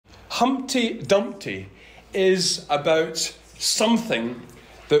Humpty Dumpty is about something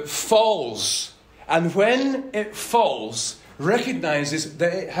that falls, and when it falls, recognizes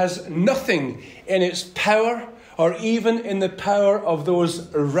that it has nothing in its power or even in the power of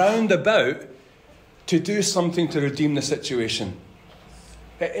those around about to do something to redeem the situation.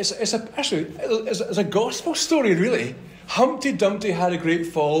 It's a gospel story, really. Humpty Dumpty had a great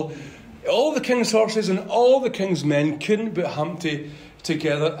fall. All the king's horses and all the king's men couldn't put Humpty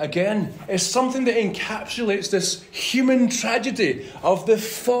together again. It's something that encapsulates this human tragedy of the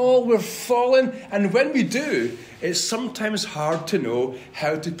fall. We're fallen, and when we do, it's sometimes hard to know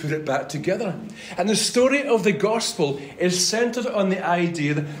how to put it back together. And the story of the gospel is centered on the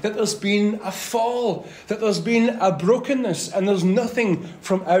idea that there's been a fall, that there's been a brokenness, and there's nothing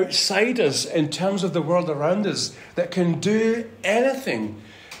from outside us in terms of the world around us that can do anything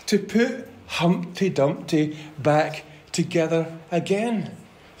to put Humpty Dumpty back together again.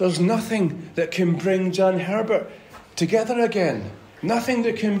 There's nothing that can bring John Herbert together again. Nothing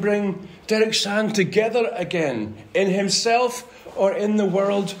that can bring Derek Shand together again in himself or in the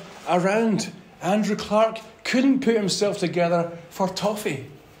world around. Andrew Clark couldn't put himself together for toffee.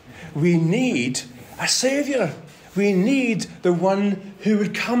 We need a saviour. We need the one who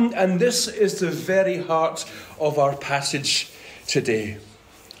would come. And this is the very heart of our passage today.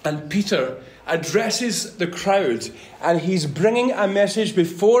 And Peter addresses the crowd, and he's bringing a message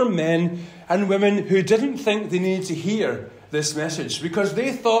before men and women who didn't think they needed to hear this message because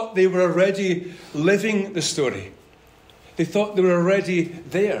they thought they were already living the story. They thought they were already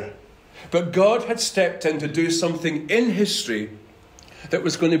there. But God had stepped in to do something in history that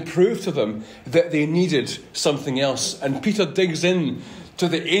was going to prove to them that they needed something else. And Peter digs in to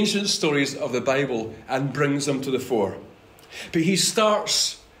the ancient stories of the Bible and brings them to the fore. But he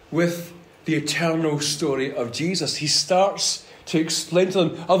starts with the eternal story of Jesus. He starts to explain to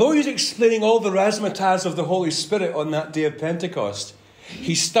them, although he's explaining all the razzmatazz of the Holy Spirit on that day of Pentecost,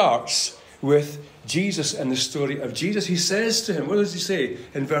 he starts with Jesus and the story of Jesus. He says to him, what does he say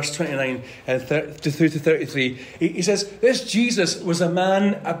in verse 29 and through to 33? He says, this Jesus was a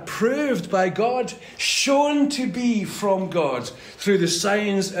man approved by God, shown to be from God through the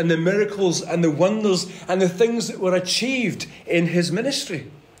signs and the miracles and the wonders and the things that were achieved in his ministry.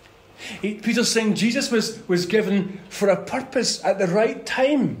 Peter's saying Jesus was given for a purpose at the right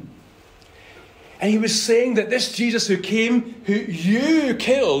time. And he was saying that this Jesus who came, who you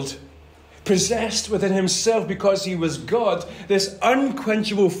killed, possessed within himself, because he was God, this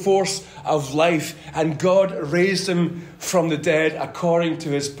unquenchable force of life, and God raised him from the dead according to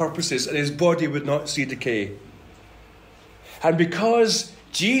his purposes, and his body would not see decay. And because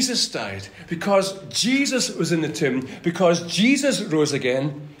Jesus died, because Jesus was in the tomb, because Jesus rose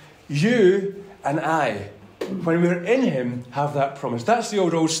again, you and I, when we're in him, have that promise. That's the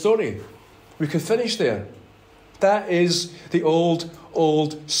old story. We could finish there. That is the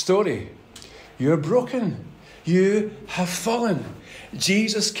old story. You're broken. You have fallen.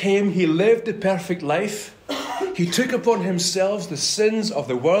 Jesus came. He lived the perfect life. He took upon himself the sins of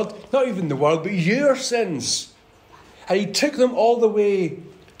the world. Not even the world, but your sins. And he took them all the way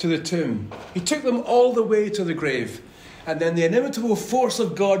to the tomb. He took them all the way to the grave. And then the inimitable force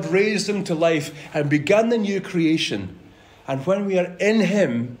of God raised him to life and began the new creation. And when we are in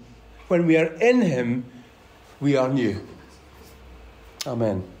him, we are new.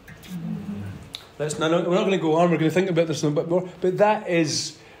 Amen. We're not going to go on. We're going to think about this a little bit more. But that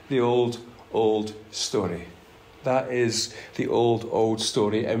is the old story. That is the old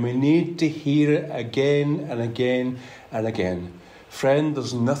story. And we need to hear it again and again and again. Friend,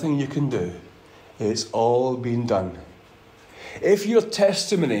 there's nothing you can do. It's all been done. If your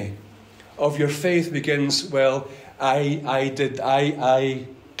testimony of your faith begins, well, I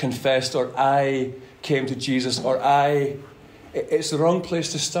confessed, or I came to Jesus, or it's the wrong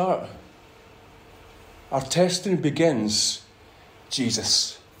place to start. Our testimony begins,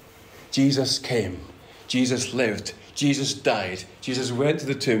 Jesus. Jesus came. Jesus lived. Jesus died. Jesus went to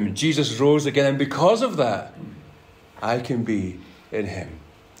the tomb. Jesus rose again. And because of that, I can be in him.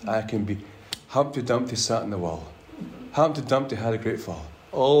 I can be. Humpty Dumpty sat on the wall. Humpty Dumpty had a great fall.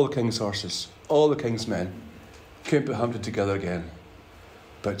 All the king's horses, all the king's men couldn't put Humpty together again,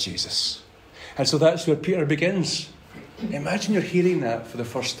 but Jesus. And so that's where Peter begins. Imagine you're hearing that for the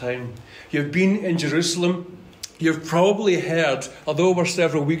first time. You've been in Jerusalem. You've probably heard, although we're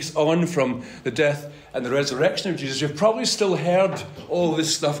several weeks on from the death and the resurrection of Jesus, you've probably still heard all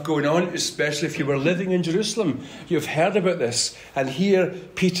this stuff going on, especially if you were living in Jerusalem. You've heard about this. And here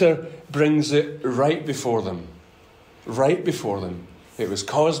Peter brings it right before them. Right before them. It was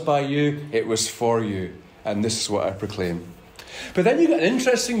caused by you. It was for you. And this is what I proclaim. But then you get an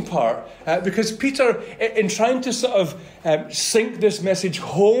interesting part, because Peter, in trying to sort of sink this message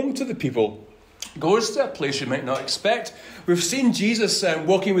home to the people, goes to a place you might not expect. We've seen Jesus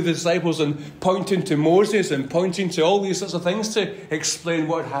walking with the disciples and pointing to Moses and pointing to all these sorts of things to explain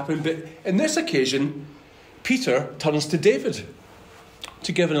what had happened. But in this occasion, Peter turns to David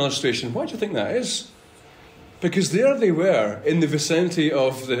to give an illustration. Why do you think that is? Because there they were in the vicinity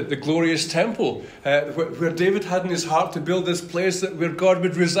of the glorious temple, where David had in his heart to build this place where God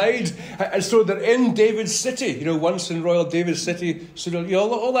would reside. And so they're in David's city, once in royal David's city, so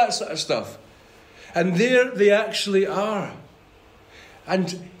all that sort of stuff. And there they actually are.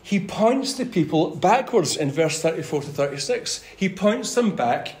 And he points the people backwards in verse 34 to 36. He points them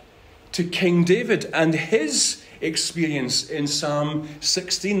back to King David and his experience in Psalm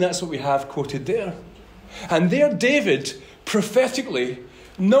 16. That's what we have quoted there. And there David, prophetically,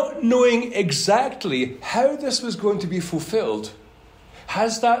 not knowing exactly how this was going to be fulfilled,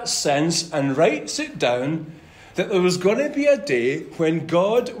 has that sense and writes it down that there was going to be a day when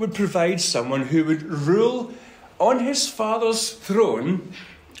God would provide someone who would rule on his father's throne,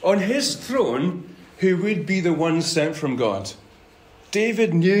 who would be the one sent from God.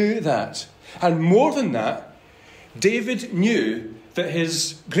 David knew that. And more than that, David knew that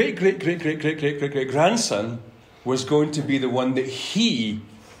his great-great-great-great-great-great-great-grandson was going to be the one that he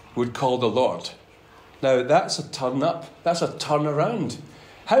would call the Lord. Now, that's a turn up. That's a turn around.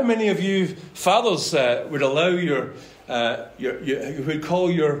 How many of you fathers would allow you would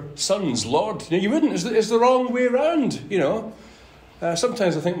call your sons Lord? You wouldn't. It's the wrong way around,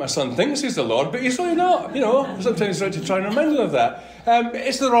 Sometimes I think my son thinks he's the Lord, but he's really not, Sometimes I like to try and remind him of that.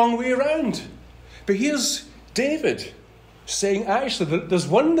 It's the wrong way around. But here's David saying, actually, there's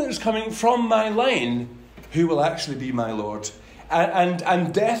one that is coming from my line who will actually be my Lord.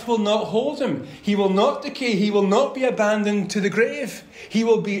 And death will not hold him. He will not decay. He will not be abandoned to the grave. He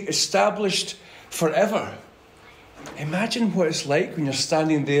will be established forever. Imagine what it's like when you're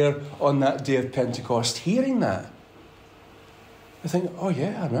standing there on that day of Pentecost hearing that. You think, oh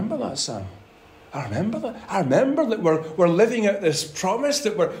yeah, I remember that song. I remember that. I remember that we're living out this promise,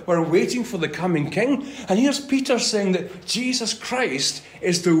 that we're waiting for the coming king. And here's Peter saying that Jesus Christ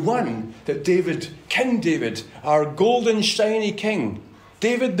is the one that King David, our golden shiny king,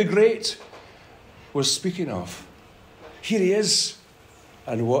 David the Great, was speaking of. Here he is.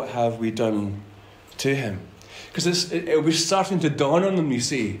 And what have we done to him? Because it'll be starting to dawn on them, you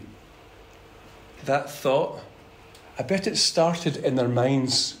see. That thought, I bet it started in their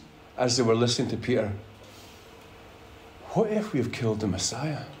minds as they were listening to Peter. What if we've killed the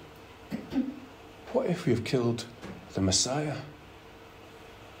Messiah? What if we've killed the Messiah?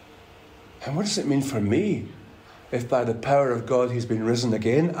 And what does it mean for me if by the power of God he's been risen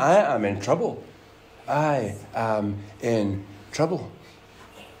again? I am in trouble. I am in trouble.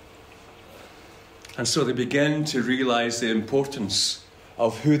 And so they begin to realize the importance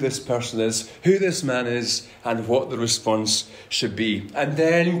of who this person is, who this man is, and what the response should be. And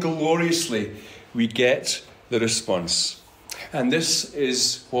then, gloriously, we get the response. And this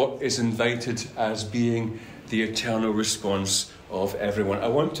is what is invited as being the eternal response of everyone. I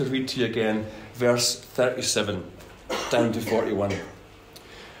want to read to you again, verse 37, down to 41.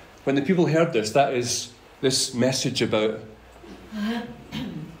 When the people heard this, that is this message about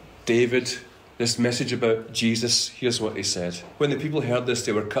David, this message about Jesus, here's what he said. When the people heard this,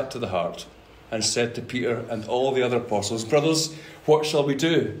 they were cut to the heart and said to Peter and all the other apostles, "Brothers, what shall we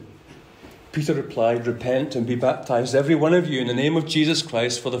do?" Peter replied, "Repent and be baptized, every one of you, in the name of Jesus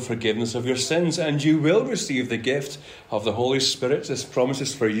Christ for the forgiveness of your sins, and you will receive the gift of the Holy Spirit. This promise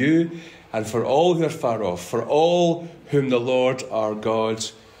is for you and for all who are far off, for all whom the Lord our God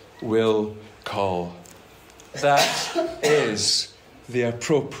will call." That is the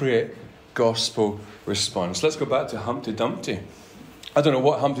appropriate gospel response. Let's go back to Humpty Dumpty. I don't know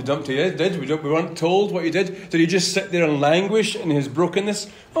what Humpty Dumpty did. We weren't told what he did. Did he just sit there and languish in his brokenness?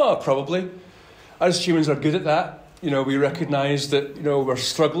 Oh, probably. As humans are good at that. We recognise that, we're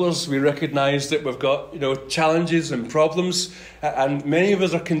strugglers. We recognise that we've got, challenges and problems. And many of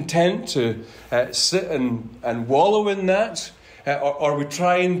us are content to sit and wallow in that. Or we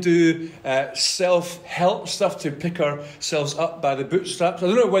try and do self-help stuff to pick ourselves up by the bootstraps. I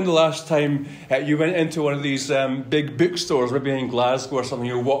don't know when the last time you went into one of these big bookstores, maybe in Glasgow or something,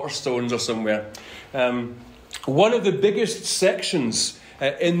 or Waterstones or somewhere. One of the biggest sections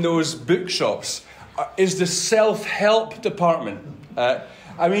in those bookshops is the self-help department.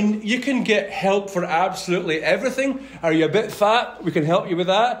 I mean, you can get help for absolutely everything. Are you a bit fat? We can help you with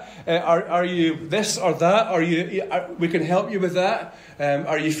that. Are you this or that? We can help you with that.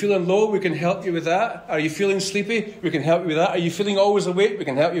 Are you feeling low? We can help you with that. Are you feeling sleepy? We can help you with that. Are you feeling always awake? We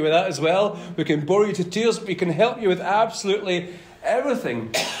can help you with that as well. We can bore you to tears. We can help you with absolutely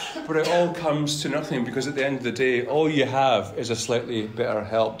everything. But it all comes to nothing, because at the end of the day, all you have is a slightly better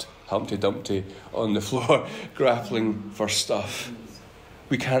helped Humpty Dumpty on the floor grappling for stuff.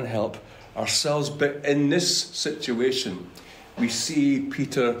 We can't help ourselves. But in this situation, we see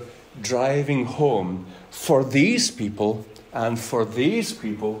Peter driving home for these people and for these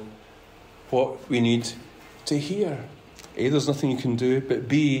people what we need to hear. A, there's nothing you can do, but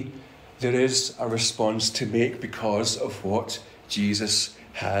B, there is a response to make because of what Jesus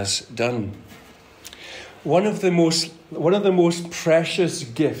has done. One of the most precious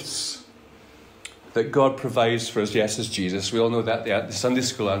gifts that God provides for us, yes, is Jesus. We all know that, the Sunday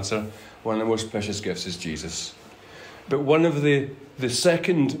school answer. One of the most precious gifts is Jesus. But one of the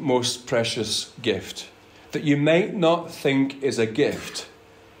second most precious gift that you might not think is a gift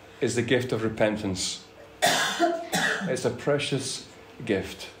is the gift of repentance. It's a precious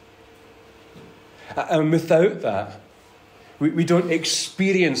gift. And without that, we don't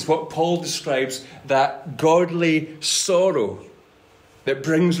experience what Paul describes, that godly sorrow that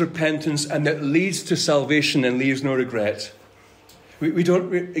brings repentance and that leads to salvation and leaves no regret. We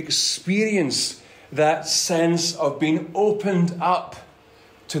don't experience that sense of being opened up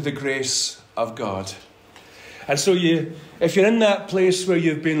to the grace of God. And so if you're in that place where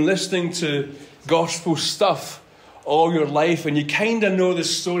you've been listening to gospel stuff all your life and you kind of know the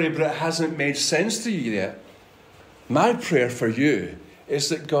story but it hasn't made sense to you yet, my prayer for you is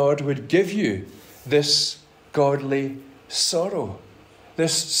that God would give you this godly sorrow,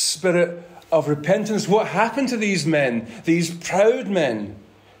 this spirit of repentance. What happened to these men, these proud men?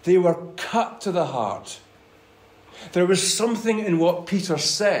 They were cut to the heart. There was something in what Peter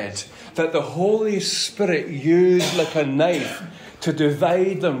said that the Holy Spirit used like a knife to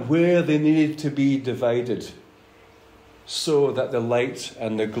divide them where they needed to be divided, so that the light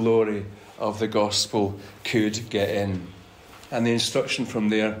and the glory of the gospel could get in. And the instruction from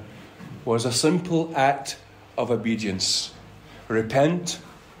there was a simple act of obedience. Repent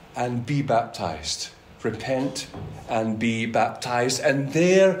and be baptized. Repent and be baptized. And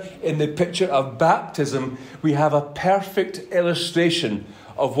there, in the picture of baptism, we have a perfect illustration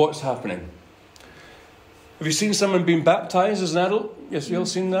of what's happening. Have you seen someone being baptized as an adult? Yes, you've all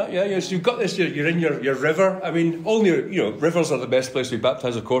seen that? Yeah, yes. You've got this, you're in your river. I mean, only, rivers are the best place to be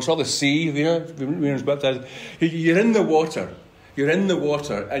baptized, of course. Or the sea, baptized. You're in the water. You're in the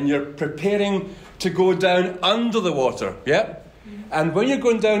water and you're preparing to go down under the water. Yeah? And when you're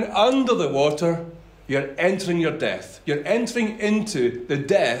going down under the water, you're entering your death. You're entering into the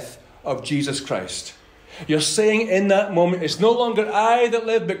death of Jesus Christ. You're saying in that moment, it's no longer I that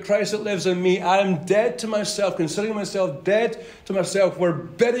live, but Christ that lives in me. I am dead to myself, considering myself dead to myself. We're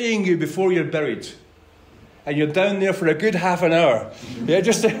burying you before you're buried. And you're down there for a good half an hour. Yeah,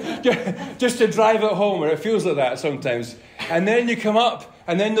 just to drive it home, or it feels like that sometimes. And then you come up,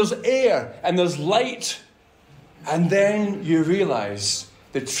 and then there's air, and there's light. And then you realize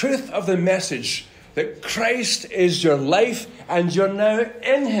the truth of the message that Christ is your life, and you're now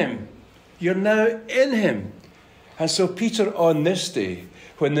in him. You're now in him. And so Peter, on this day,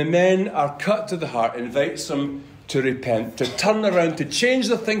 when the men are cut to the heart, invites them to repent, to turn around, to change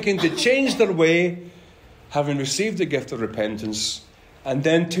their thinking, to change their way, having received the gift of repentance, and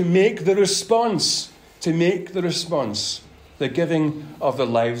then to make the response, the giving of their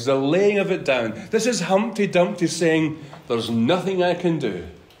lives, the laying of it down. This is Humpty Dumpty saying, there's nothing I can do.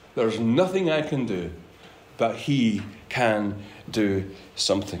 There's nothing I can do, but he can do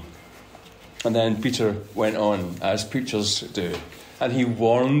something. And then Peter went on, as preachers do, and he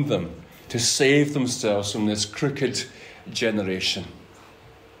warned them to save themselves from this crooked generation.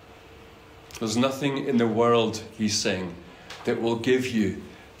 There's nothing in the world, he's saying, that will give you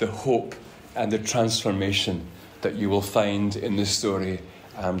the hope and the transformation that you will find in the story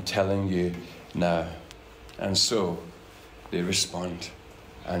I'm telling you now. And so they respond.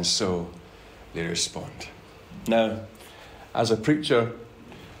 And so they respond. Now, as a preacher,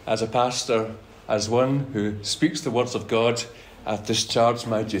 as a pastor, as one who speaks the words of God, I've discharged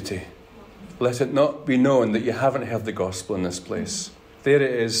my duty. Let it not be known that you haven't heard the gospel in this place. There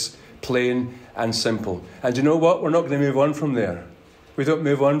it is, plain and simple. And you know what? We're not going to move on from there. We don't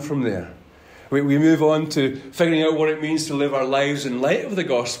move on from there. We move on to figuring out what it means to live our lives in light of the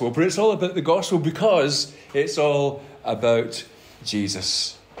gospel. But it's all about the gospel because it's all about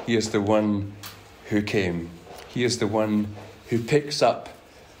Jesus. He is the one who came. He is the one who picks up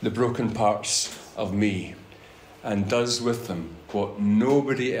the broken parts of me and does with them what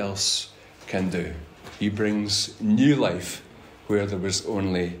nobody else can do. He brings new life where there was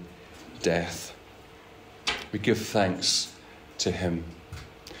only death. We give thanks to him.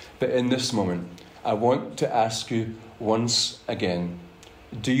 But in this moment, I want to ask you once again,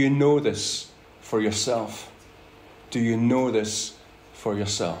 do you know this for yourself? Do you know this for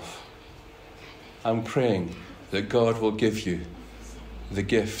yourself? I'm praying that God will give you the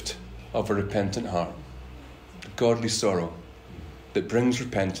gift of a repentant heart, godly sorrow that brings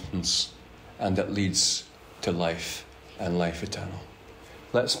repentance and that leads to life and life eternal.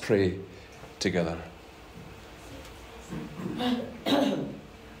 Let's pray together.